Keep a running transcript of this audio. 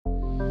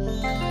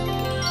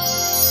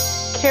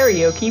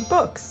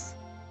KaraokeBooks.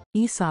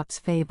 Aesop's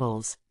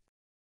Fables.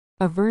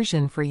 A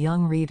version for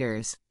young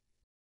readers.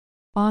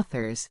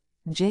 Authors,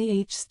 J.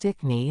 H.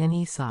 Stickney and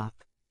Aesop.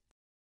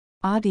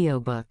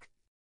 Audiobook.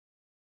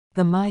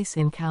 The Mice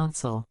in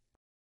Council.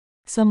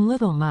 Some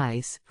little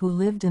mice, who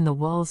lived in the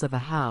walls of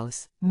a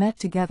house, met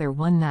together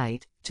one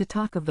night, to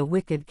talk of the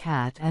wicked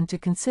cat and to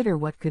consider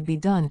what could be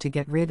done to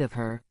get rid of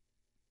her.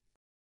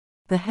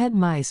 The head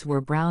mice were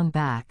Brown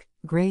Back,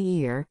 Gray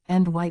Ear,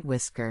 and White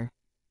Whisker.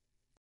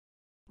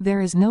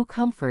 "There is no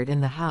comfort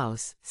in the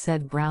house,"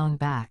 said Brown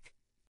Back.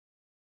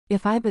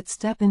 "If I but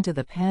step into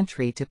the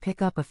pantry to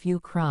pick up a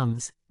few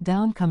crumbs,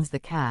 down comes the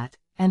cat,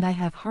 and I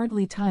have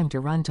hardly time to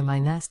run to my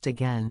nest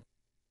again."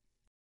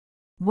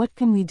 "What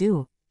can we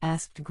do?"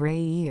 asked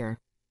Gray Ear.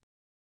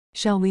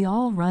 "Shall we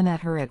all run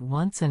at her at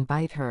once and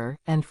bite her,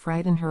 and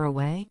frighten her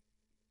away?"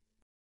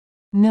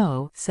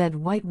 "No," said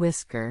White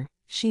Whisker,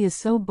 "she is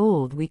so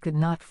bold we could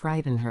not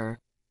frighten her.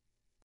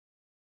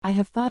 I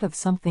have thought of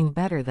something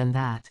better than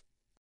that.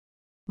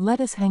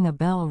 Let us hang a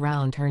bell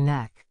round her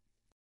neck.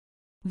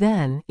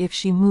 Then, if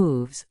she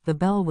moves, the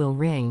bell will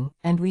ring,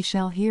 and we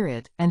shall hear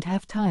it, and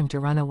have time to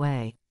run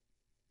away."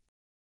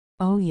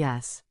 "Oh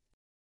yes.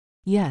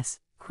 Yes,"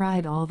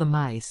 cried all the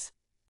mice.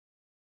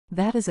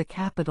 "That is a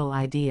capital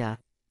idea.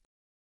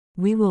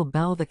 We will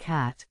bell the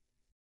cat.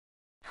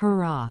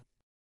 Hurrah!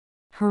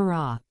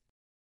 Hurrah!"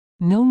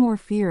 No more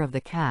fear of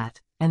the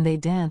cat, and they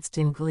danced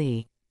in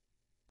glee.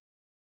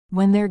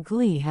 When their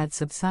glee had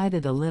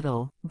subsided a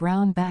little,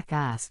 Brown Back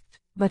asked,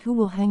 "But who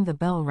will hang the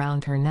bell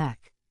round her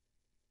neck?"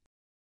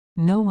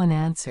 No one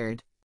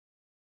answered.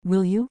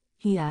 "Will you?"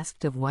 he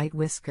asked of White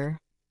Whisker.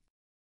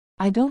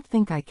 "I don't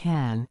think I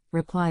can,"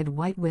 replied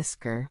White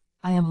Whisker.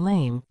 "I am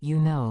lame, you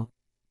know.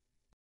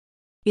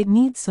 It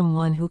needs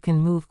someone who can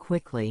move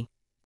quickly."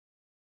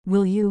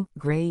 "Will you,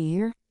 Gray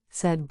Ear?"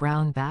 said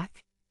Brown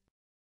Back.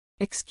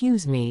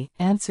 "Excuse me,"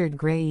 answered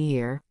Gray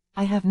Ear,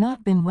 "I have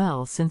not been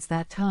well since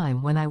that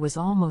time when I was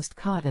almost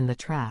caught in the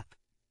trap."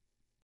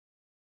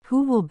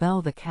 "Who will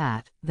bell the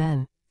cat,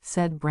 then?"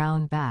 said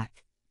Brown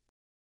Back.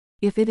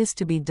 "If it is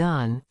to be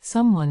done,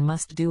 someone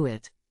must do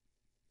it."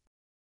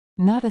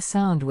 Not a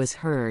sound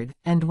was heard,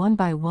 and one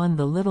by one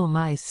the little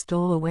mice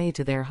stole away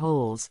to their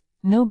holes,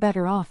 no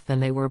better off than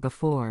they were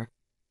before.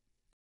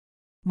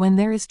 When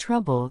there is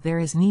trouble, there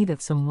is need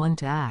of someone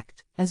to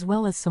act, as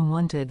well as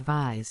someone to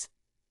advise.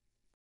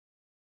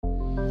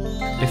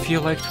 If you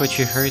liked what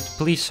you heard,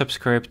 please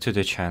subscribe to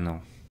the channel.